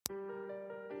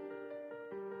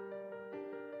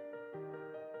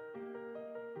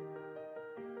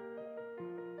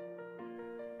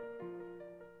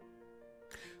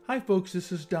Hi folks,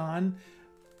 this is Don.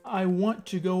 I want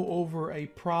to go over a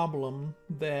problem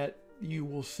that you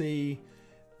will see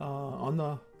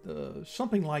on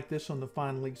something like this on the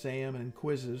final exam and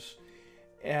quizzes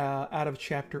out of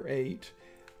chapter 8.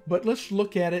 But let's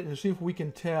look at it and see if we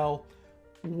can tell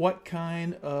what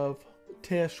kind of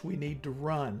tests we need to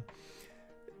run.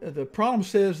 The problem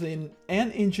says an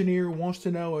engineer wants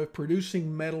to know if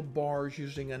producing metal bars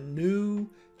using a new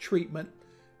treatment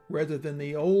rather than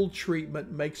the old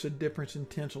treatment makes a difference in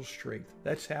tensile strength.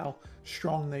 That's how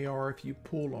strong they are if you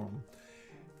pull on them.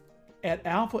 At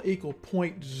alpha equal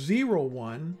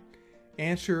 0.01,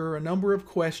 answer a number of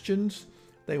questions.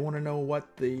 They want to know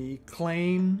what the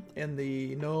claim and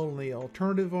the null and the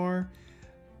alternative are.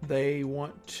 They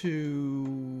want to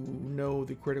know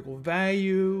the critical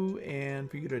value and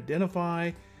for you to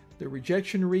identify the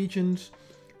rejection regions.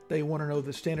 They want to know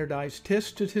the standardized test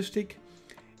statistic.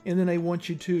 And then they want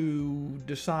you to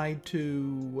decide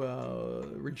to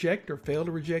reject or fail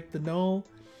to reject the null,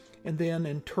 and then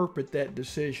interpret that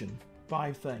decision.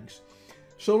 5 things.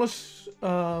 So let's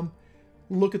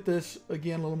look at this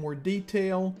again in a little more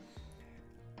detail.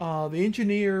 The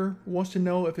engineer wants to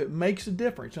know if it makes a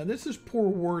difference. Now this is poor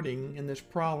wording in this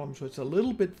problem, so it's a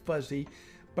little bit fuzzy,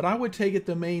 but I would take it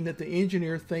to mean that the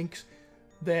engineer thinks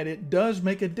that it does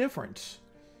make a difference.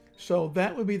 So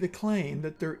that would be the claim,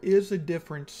 that there is a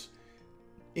difference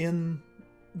in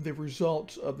the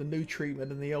results of the new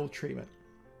treatment and the old treatment.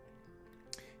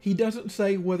 He doesn't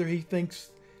say whether he thinks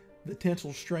the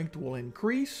tensile strength will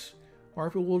increase or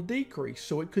if it will decrease.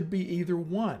 So it could be either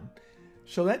one.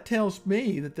 So that tells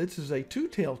me that this is a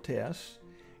two-tailed test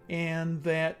and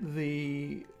that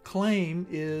the claim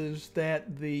is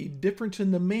that the difference in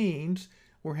the means,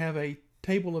 we'll have a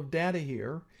table of data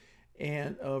here,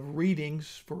 and of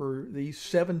readings for these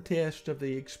 7 tests of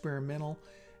the experimental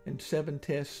and 7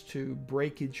 tests to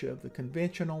breakage of the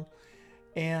conventional,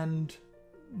 and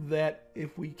that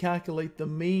if we calculate the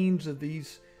means of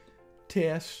these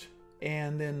tests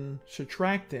and then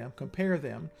subtract them, compare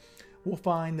them, we'll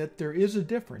find that there is a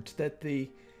difference, that the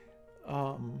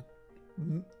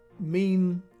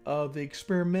mean of the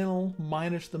experimental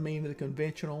minus the mean of the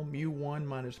conventional, mu1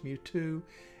 minus mu2,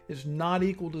 is not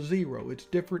equal to 0. It's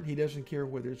different. He doesn't care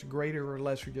whether it's greater or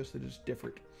lesser, just that it's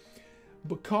different.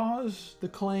 Because the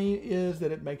claim is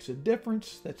that it makes a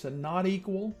difference, that's a not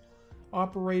equal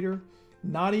operator.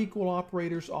 Not equal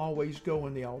operators always go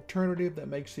in the alternative. That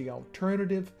makes the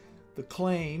alternative the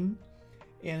claim,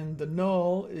 and the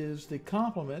null is the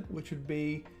complement, which would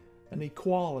be an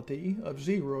equality of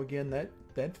 0. Again, that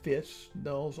fits.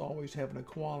 Nulls always have an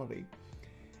equality.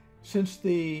 Since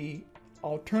the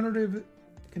alternative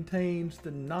contains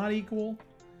the not equal,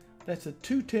 that's a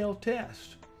two-tailed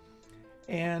test.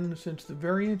 And since the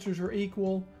variances are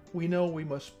equal, we know we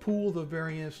must pool the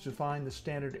variance to find the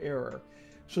standard error.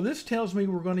 So this tells me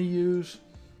we're going to use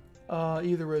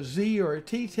either a Z or a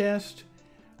T test.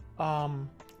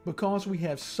 Because we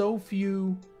have so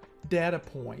few data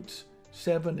points,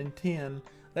 7 and 10,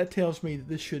 that tells me that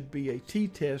this should be a T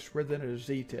test rather than a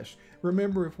Z test.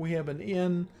 Remember, if we have an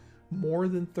N more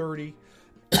than 30,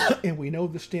 and we know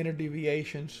the standard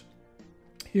deviations.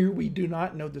 Here we do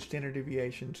not know the standard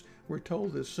deviations. We're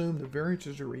told to assume the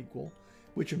variances are equal,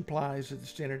 which implies that the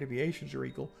standard deviations are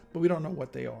equal, but we don't know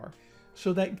what they are.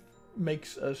 So that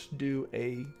makes us do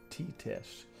a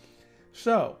t-test.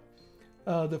 So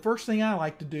the first thing I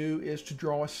like to do is to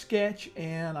draw a sketch,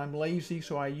 and I'm lazy,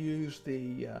 so I use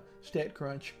the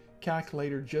StatCrunch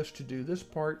calculator just to do this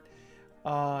part.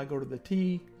 I go to the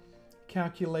T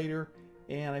calculator,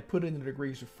 and I put in the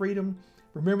degrees of freedom.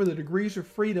 Remember, the degrees of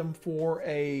freedom for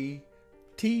a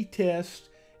t-test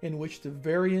in which the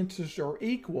variances are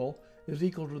equal is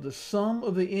equal to the sum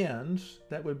of the n's.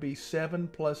 That would be 7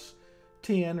 plus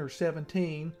 10, or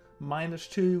 17, minus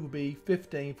 2 would be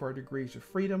 15 for our degrees of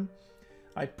freedom.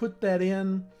 I put that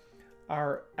in.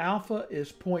 Our alpha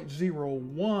is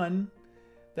 0.01.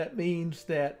 That means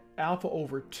that alpha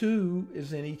over 2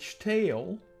 is in each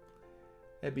tail.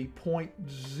 That'd be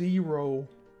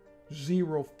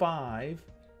 0.005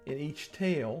 in each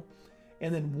tail.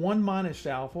 And then 1 minus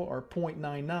alpha, or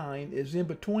 0.99, is in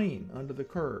between under the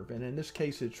curve. And in this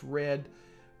case, it's red.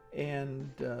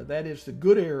 And that is the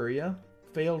good area,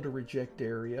 fail to reject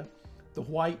area. The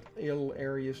white little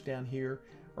areas down here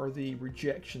are the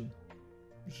rejection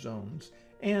zones.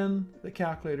 And the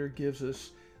calculator gives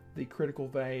us the critical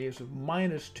values of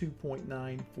minus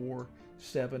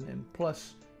 2.947 and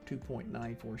plus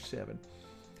 2.947.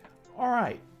 All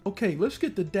right, okay, let's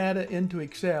get the data into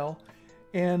Excel.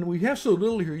 And we have so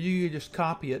little here, you can just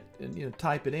copy it and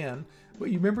type it in. But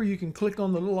you remember, you can click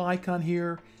on the little icon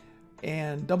here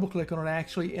and double click on it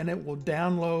actually, and it will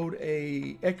download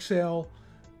a Excel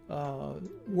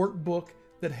workbook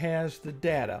that has the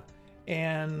data.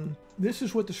 And this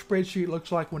is what the spreadsheet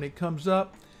looks like when it comes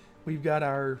up. We've got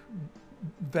our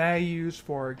values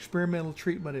for our experimental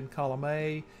treatment in column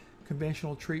A,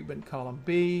 conventional treatment in column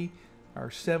B, our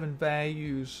 7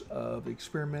 values of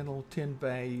experimental, 10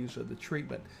 values of the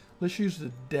treatment. Let's use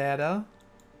the data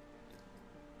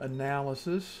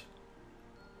analysis.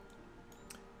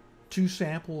 2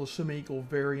 sample assuming equal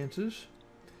variances,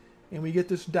 and we get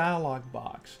this dialog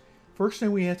box. First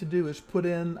thing we have to do is put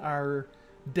in our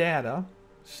data,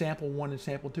 sample 1 and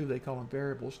sample 2, they call them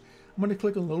variables. I'm going to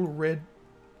click on the little red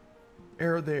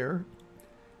arrow there,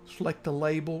 select the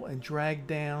label, and drag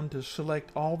down to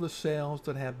select all the cells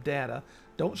that have data.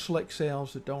 Don't select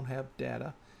cells that don't have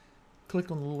data.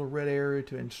 Click on the little red area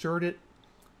to insert it.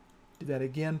 Do that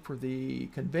again for the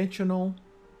conventional.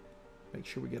 Make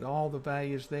sure we get all the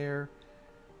values there.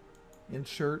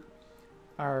 Insert.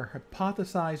 Our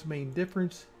hypothesized mean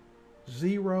difference,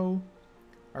 0.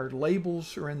 Our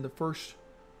labels are in the first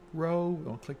row. We're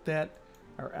going to click that.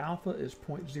 Our alpha is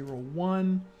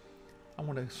 0.01. I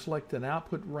want to select an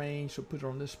output range, so put it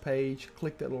on this page.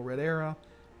 Click that little red arrow.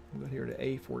 We'll go here to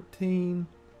A14.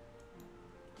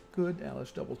 Good. Now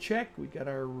let's double check. We got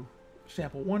our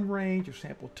sample 1 range, or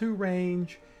sample 2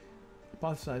 range,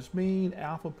 hypothesized mean,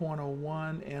 alpha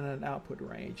 0.01, and an output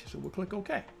range. So we'll click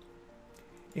OK.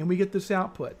 And we get this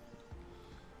output.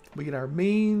 We get our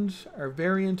means, our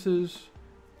variances,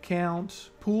 counts,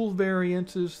 pooled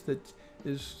variances. That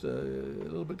is a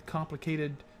little bit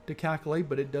complicated to calculate,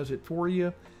 but it does it for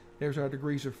you. There's our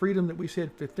degrees of freedom that we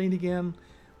said, 15 again.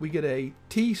 We get a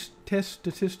t-test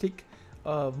statistic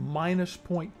of minus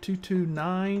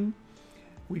 0.229.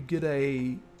 We get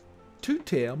a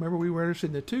two-tail. Remember, we were interested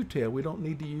in the two-tail. We don't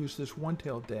need to use this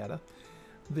one-tail data.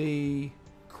 The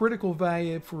critical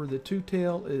value for the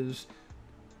two-tail is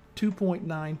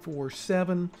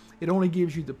 2.947. It only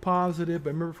gives you the positive,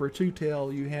 but remember, for a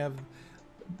two-tail, you have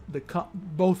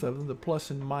both of them, the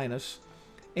plus and minus.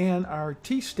 And our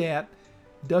t-stat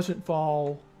doesn't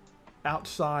fall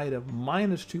outside of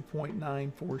minus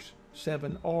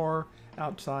 2.947 or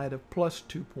outside of plus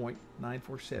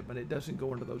 2.947. It doesn't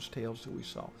go into those tails that we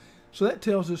saw. So that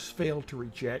tells us failed to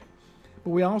reject. But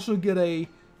we also get a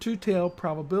two-tail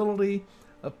probability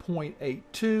of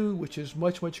 0.82, which is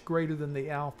much, much greater than the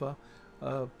alpha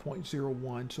of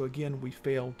 0.01. So again, we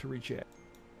failed to reject.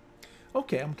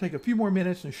 Okay, I'm going to take a few more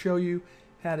minutes and show you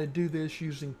how to do this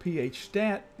using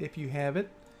PHStat if you have it.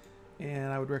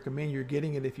 And I would recommend you're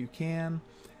getting it if you can.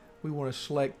 We want to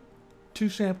select 2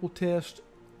 sample tests,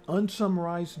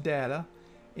 unsummarized data,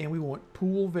 and we want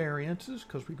pool variances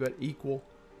because we've got equal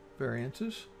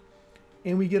variances.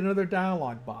 And we get another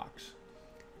dialog box.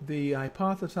 The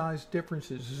hypothesized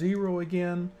difference is 0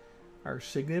 again. Our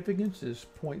significance is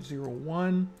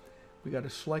 0.01. We got to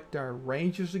select our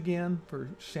ranges again for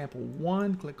sample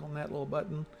 1. Click on that little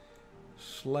button.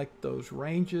 Select those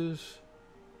ranges.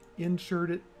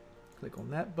 Insert it. Click on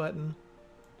that button.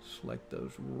 Select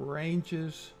those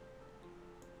ranges.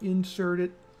 Insert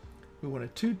it. We want a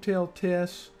two-tail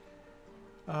test.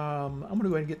 I'm going to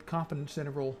go ahead and get confidence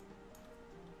interval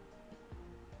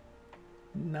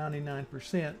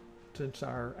 99% since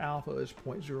our alpha is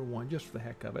 0.01, just for the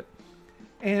heck of it.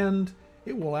 And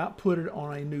it will output it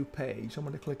on a new page. I'm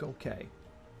going to click OK.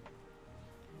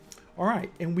 All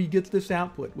right, and we get this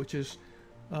output, which is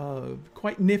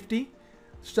quite nifty.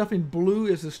 Stuff in blue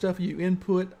is the stuff you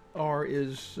input or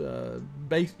is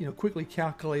quickly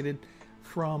calculated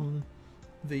from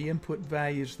the input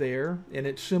values there, and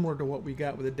it's similar to what we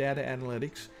got with the data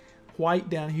analytics. White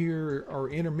down here are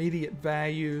intermediate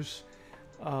values.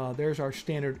 There's our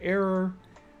standard error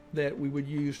that we would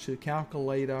use to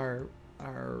calculate our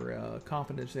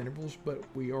confidence intervals, but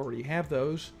we already have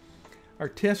those. Our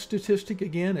test statistic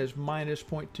again is minus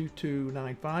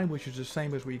 0.2295, which is the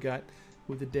same as we got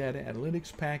with the data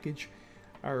analytics package.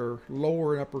 Our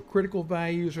lower and upper critical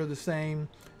values are the same.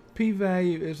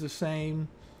 P-value is the same.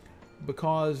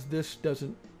 Because this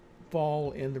doesn't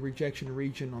fall in the rejection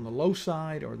region on the low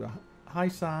side or the high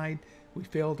side, we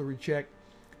fail to reject.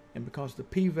 And because the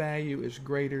p-value is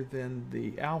greater than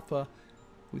the alpha,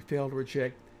 we fail to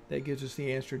reject. That gives us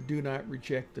the answer, do not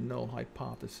reject the null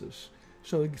hypothesis.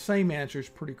 So the same answer is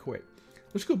pretty quick.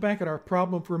 Let's go back at our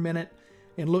problem for a minute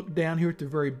and look down here at the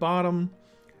very bottom.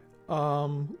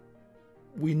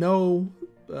 We know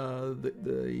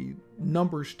the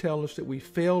numbers tell us that we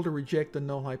failed to reject the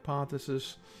null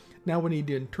hypothesis. Now we need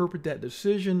to interpret that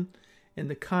decision in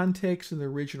the context of the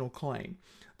original claim.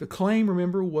 The claim,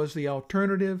 remember, was the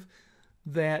alternative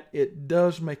that it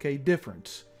does make a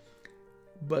difference.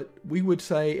 but we would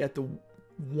say at the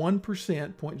 1%,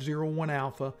 0.01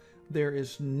 alpha, there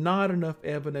is not enough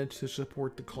evidence to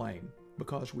support the claim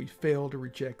because we failed to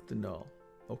reject the null.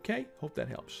 Okay, hope that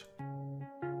helps.